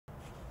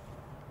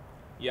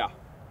Yeah.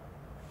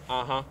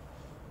 Uh-huh.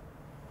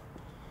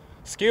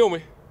 Excuse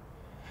me.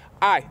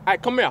 Aye,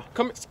 come here.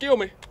 Excuse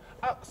me.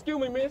 Excuse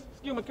me, miss.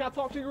 Excuse me, can I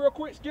talk to you real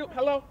quick?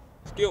 Hello?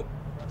 Excuse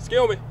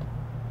me.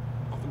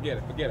 Oh, forget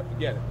it.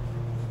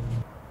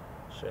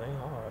 Shit ain't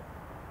hard.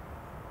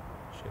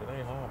 Shit, it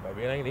ain't hard,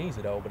 baby. It ain't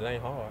easy, though, but it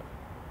ain't hard.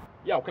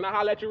 Yo, can I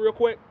holler at you real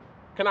quick?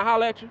 Can I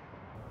holler at you?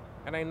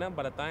 It ain't nothing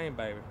but a thing,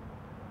 baby.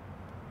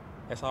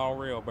 It's all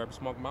real, baby.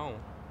 Smoke my own.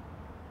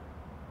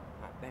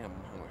 God damn, I'm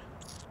hungry.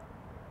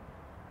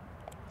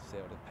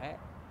 Sell the pack.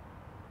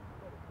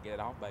 Get it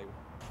off, baby.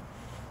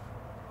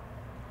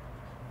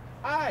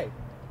 Hey,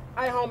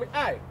 homie,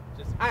 hey,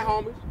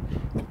 homies.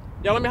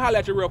 Yo, let me holler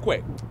at you real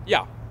quick.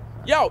 Yo,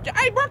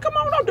 hey, bro, come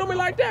on, don't do me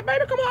like that,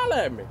 baby. Come holler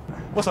at me.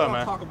 What's up,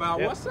 man? Talk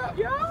about what's up,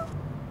 y'all.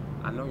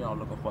 I know y'all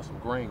looking for some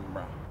green,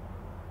 bro.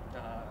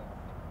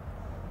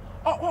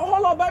 Oh,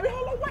 hold on, baby.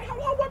 Hold on, wait.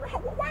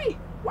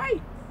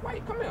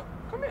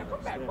 Come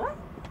back, bro.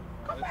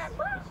 Come back,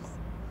 bro. I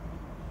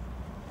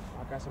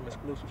got some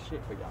exclusive shit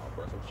for y'all,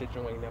 bro. Some shit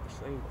you ain't never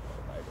seen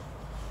before, baby.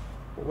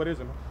 Well, what is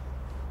it, man?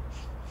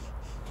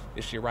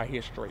 This shit right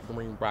here, straight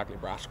green broccoli,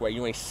 bro. I swear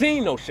you ain't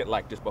seen no shit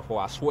like this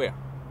before. I swear.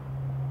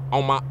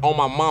 On my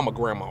mama,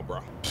 grandma,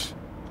 bro. It's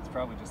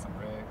probably just some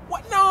rag.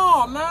 What?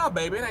 Nah,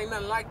 baby. It ain't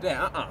nothing like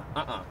that.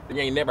 You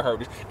ain't never heard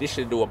this. This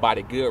shit do a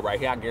body good right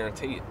here. I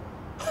guarantee it.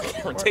 I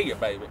guarantee it,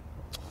 baby. I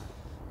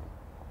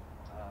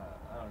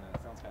don't know.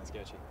 It sounds kind of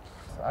sketchy.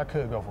 I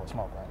could go for a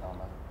smoke right now,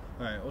 man.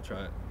 All right, we'll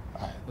try it.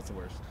 All right. What's the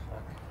worst?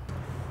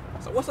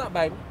 So what's up,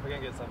 baby? We're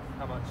gonna get some.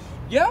 How much?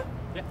 Yeah?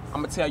 Yeah.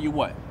 I'm gonna tell you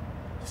what.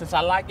 Since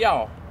I like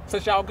y'all,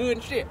 since y'all good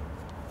and shit.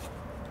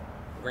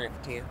 Grand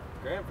for 10.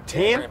 Grand for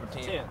 10? Grand for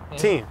 10.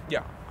 10.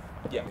 Yeah.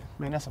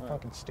 Man, that's a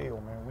fucking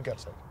steal, man. We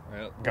gotta take it. All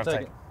right, Gotta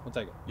take it. We'll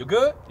take it. You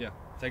good? Yeah,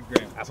 take a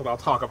grand. That's what I'll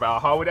talk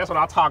about, homie. That's what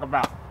I'll talk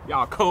about.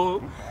 Y'all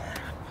cool?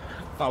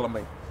 Follow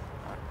me.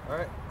 All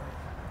right.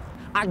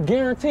 I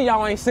guarantee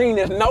y'all ain't seen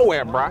this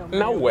nowhere, bro.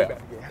 Nowhere.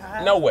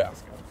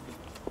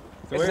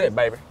 So That's it,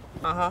 baby.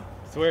 Uh-huh.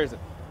 So where is it?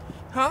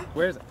 Huh?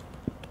 Where is it?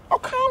 Oh,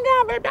 calm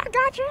down, baby. I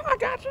got you.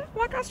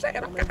 Like I said,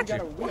 I got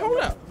you. Well, hold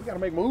up. We gotta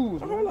make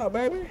moves, man. Hold up,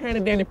 baby. Hand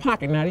it down your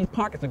pocket. Now, these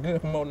pockets are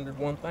good for more than just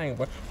one thing,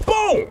 but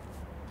boom!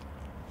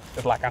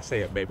 Just like I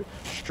said, baby.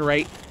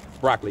 Straight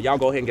broccoli. Y'all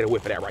go ahead and get a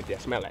whiff of that right there.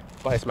 Smell that.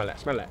 Go ahead, smell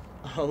that.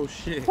 Oh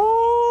shit.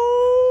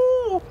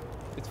 Ooh.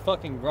 It's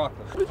fucking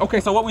broccoli.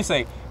 Okay, so what we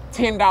say?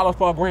 $10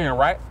 for a gram,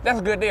 right? That's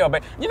a good deal,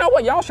 baby. You know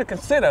what? Y'all should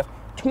consider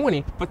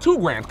 20 for 2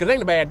 grams, because it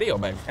ain't a bad deal,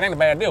 baby. It ain't a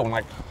bad deal.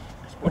 Like,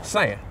 what you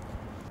saying?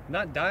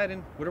 Not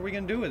dieting. What are we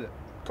gonna do with it?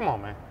 Come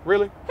on, man.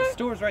 Really? The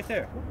store's right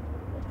there.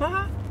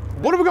 Huh?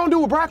 What are we gonna do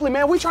with broccoli,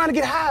 man? We trying to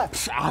get high.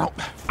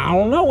 I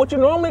don't know what you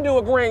normally do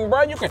with green,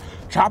 bro. You can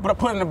chop it up,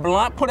 put it in a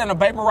blunt, put it in a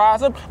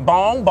vaporizer,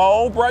 bong,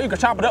 bowl, bro. You can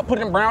chop it up, put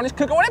it in brownies,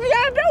 cook it, whatever you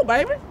gotta do,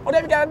 baby.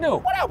 Whatever you gotta do,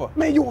 whatever.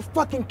 Man, you were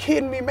fucking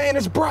kidding me, man.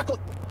 It's broccoli.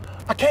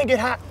 I can't get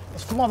high.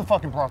 It's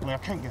motherfucking broccoli. I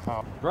can't get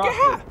high. Get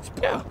high.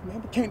 Yeah.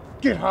 Man, we can't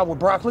get high with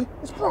broccoli.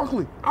 It's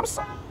broccoli. I'm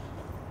sorry.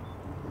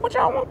 What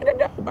y'all want me to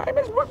do, baby?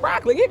 It's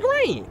broccoli. Get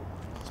green.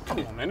 Come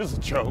on, man. This is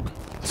a joke.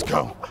 Let's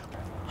go.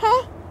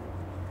 Huh?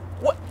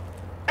 What?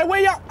 Hey,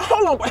 wait, y'all.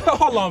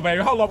 Hold on,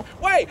 baby. Hold on.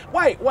 Wait.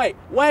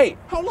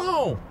 Hold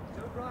on.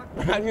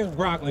 It's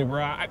broccoli,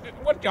 bro.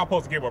 What y'all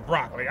supposed to get with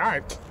broccoli? All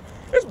right.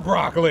 It's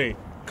broccoli.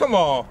 Come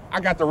on.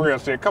 I got the real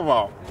shit. Come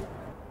on.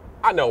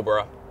 I know,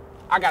 bro.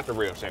 I got the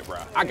real shit, bro.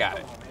 I got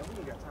it.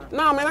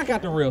 Nah, man, I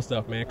got the real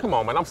stuff, man. Come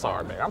on, man. I'm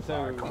sorry, man. I'm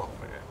sorry. Come on,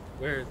 man.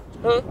 Where is it?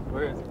 Huh?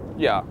 Where is it?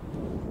 Yeah.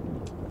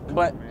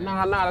 But,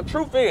 nah, the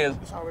truth is,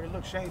 This already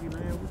looks shady,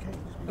 man. We can't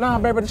just be... nah,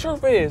 baby, the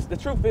truth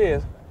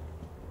is,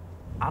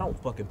 I don't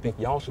fucking think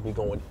y'all should be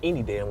going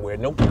any damn where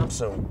no time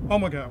soon. Oh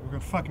my God, we're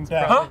gonna fucking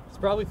die. Huh? It's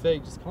probably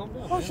fake. Just calm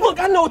down. Man. Look,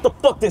 I know what the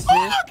fuck this is.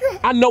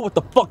 I know what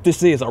the fuck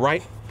this is, all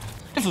right?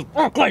 This is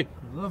broccoli.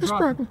 It's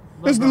broccoli.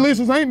 It's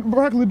delicious. Ain't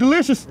broccoli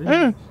delicious?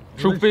 Yeah.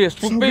 Truth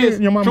is.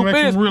 Your mama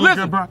makes some really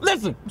good broccoli.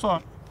 Listen. I'm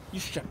sorry. You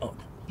shut up.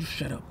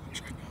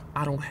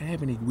 I don't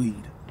have any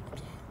weed.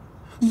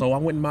 So I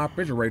went in my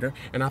refrigerator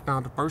and I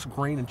found the first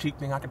green and cheap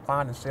thing I could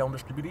find and sell and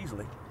distribute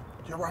easily.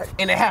 You're right.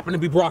 And it happened to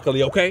be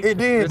broccoli, okay? It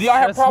did. Do y'all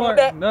have a problem with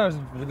that? No,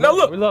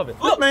 look. We love it.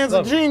 This man's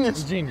a genius.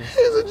 He's a genius.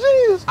 He's a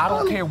genius. I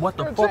don't care what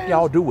the fuck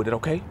y'all do with it,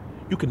 okay?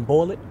 You can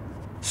boil it,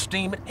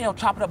 steam it, hell,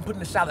 chop it up and put it in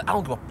the salad. I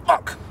don't give a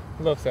fuck.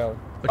 Love salad.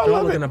 But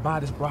y'all are gonna buy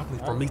this broccoli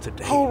from me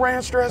today. Whole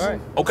ranch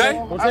dressing. All right. Okay?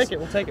 We'll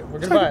take it. We're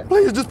gonna buy it.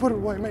 Please just put it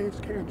away, man. You're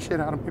scaring the shit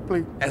out of me,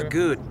 please. That's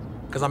good,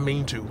 because I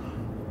mean to.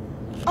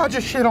 I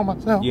just shit on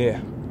myself.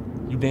 Yeah,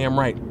 you damn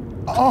right.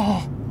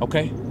 Oh.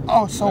 Okay?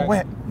 Oh, it's so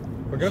wet.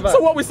 We're gonna buy it.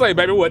 So what we say,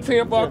 baby? What,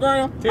 10 for a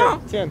gram? 10. Huh?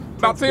 10.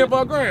 About 10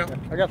 for a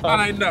gram? I got 5.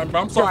 That ain't nothing,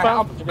 bro. I'm sorry.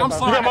 five? I'm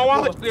sorry. You got my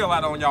wallet? Still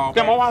out on y'all.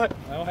 Got my wallet.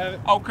 I don't have it.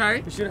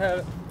 Okay. You should have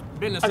it.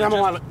 Business. I got my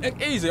wallet.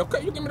 Easy,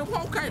 okay? You give me the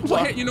wallet. Okay.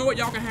 Well, hey, you know what?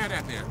 Y'all can have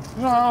that then.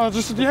 No,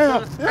 just,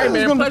 yeah. Hey,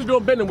 man, pleasure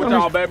doing business with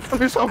y'all, baby.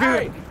 It's so good.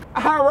 Hey,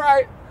 all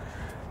right.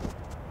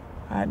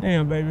 All right,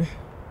 damn, baby.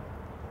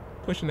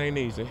 Pushing ain't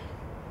easy.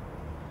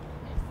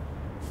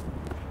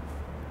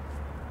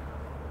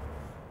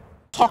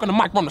 Talking to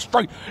Mike from the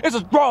street. It's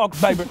a drug,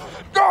 baby.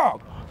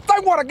 Dog. Say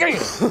what again?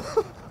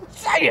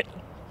 Say it.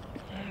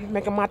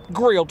 Making my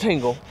grill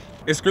tingle.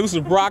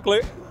 Exclusive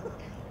broccoli,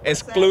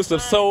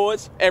 exclusive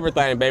swords,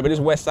 everything, baby. This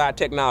West Side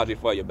technology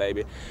for you,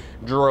 baby.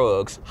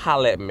 Drugs,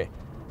 holla at me.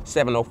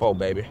 704,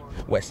 baby.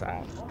 West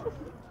Side.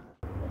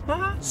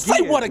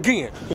 Say what again?